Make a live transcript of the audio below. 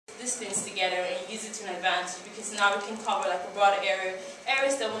these things together and use it to an advantage, because now we can cover like a broader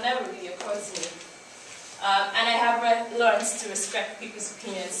areas that will never really occur to me. And I have learned to respect people's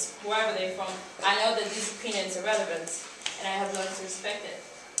opinions, wherever they're from. I know that these opinions are relevant, and I have learned to respect it.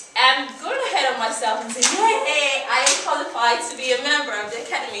 I'm going ahead of myself and saying, hey, I am qualified to be a member of the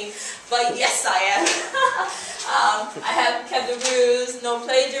academy, but yes, I am. I have kept the rules, no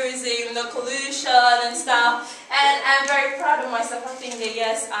plagiarism, no collusion and stuff, and I'm very proud of myself. I think that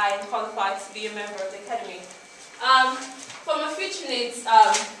yes, I am qualified to be a member of the academy. For my future needs,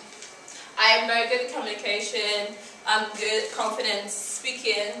 I am very good at communication, I'm good at confident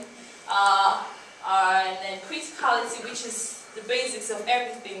speaking, and then criticality, which is the basics of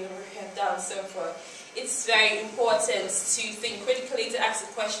everything we have done so far. It's very important to think critically, to ask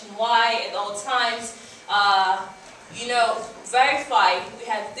the question why at all times. You know, verify. We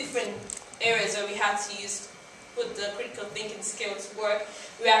have different areas where we have to put the critical thinking skill to work.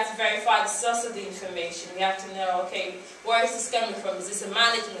 We have to verify the source of the information. We have to know, okay, where is this coming from? Is this a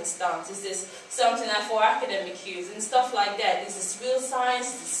management stance? Is this something that for academic use? And stuff like that. Is this real science?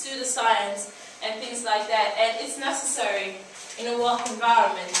 Is this pseudoscience? And things like that. And it's necessary in a work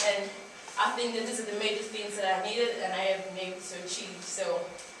environment. And I think that these are the major things that I needed and I have been able to achieve. So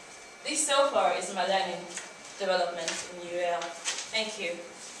this so far is my learning development in UL. Thank you.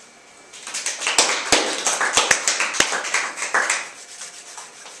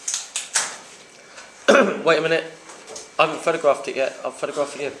 Wait a minute. I haven't photographed it yet. I'll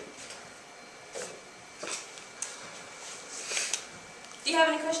photograph it you. Do you have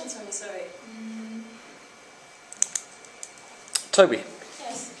any questions for me? Sorry. Toby.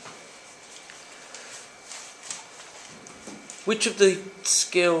 Yes. Which of the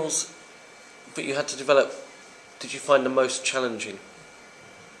skills that you had to develop did you find the most challenging?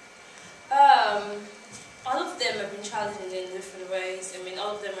 All of them have been challenging in different ways. I mean,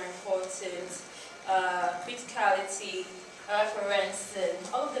 all of them are important. Criticality, reference, and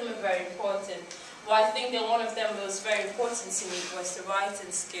all of them are very important. But I think that one of them that was very important to me was the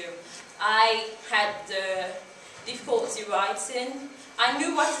writing skill. I had the difficulty writing. I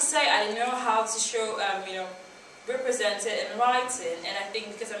knew what to say. I didn't know how to show, you know, represent it in writing. And I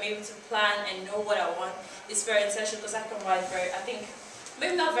think because I'm able to plan and know what I want, it's very essential because I can write I think,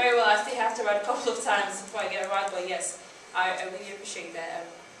 maybe not very well. I still have to write a couple of times before I get it right. But yes, I really appreciate that.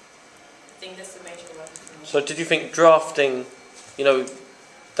 I think that's the major one. So did you think drafting, you know,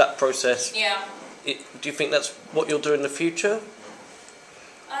 that process, yeah. Do you think that's what you'll do in the future?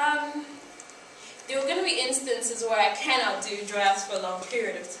 There are going to be instances where I cannot do drafts for a long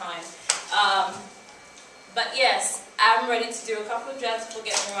period of time. But yes, I'm ready to do a couple of drafts for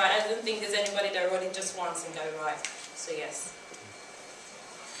getting right. I don't think there's anybody that wrote it just once and got it right. So yes.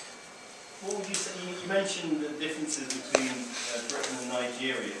 What would you say? You mentioned the differences between Britain and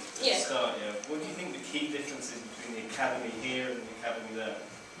Nigeria at the start. Yeah. What do you think the key differences between the academy here and the academy there?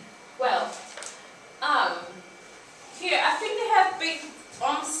 Well, here I think they have big,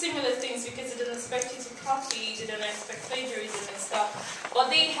 similar things because they don't expect you to copy, they don't expect plagiarism and stuff. But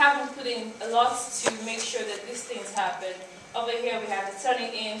they haven't put in a lot to make sure that these things happen. Over here we have the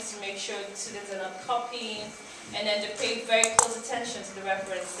turning in to make sure the students are not copying, and then they pay very close attention to the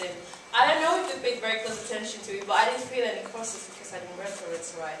referencing. I don't know if they paid very close attention to it, but I didn't feel any courses because I didn't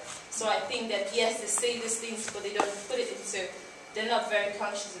reference right. So I think that yes, they say these things, but they don't put it into. They're not very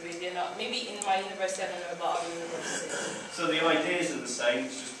conscious of it. They're not. Maybe in my university, I don't know about other universities. So the ideas are the same,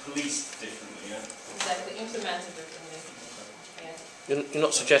 it's just policed differently, yeah. Exactly, implemented differently. Yeah. You're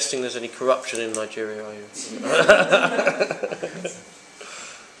not suggesting there's any corruption in Nigeria, are you?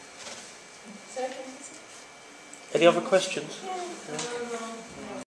 Any other questions? Yeah.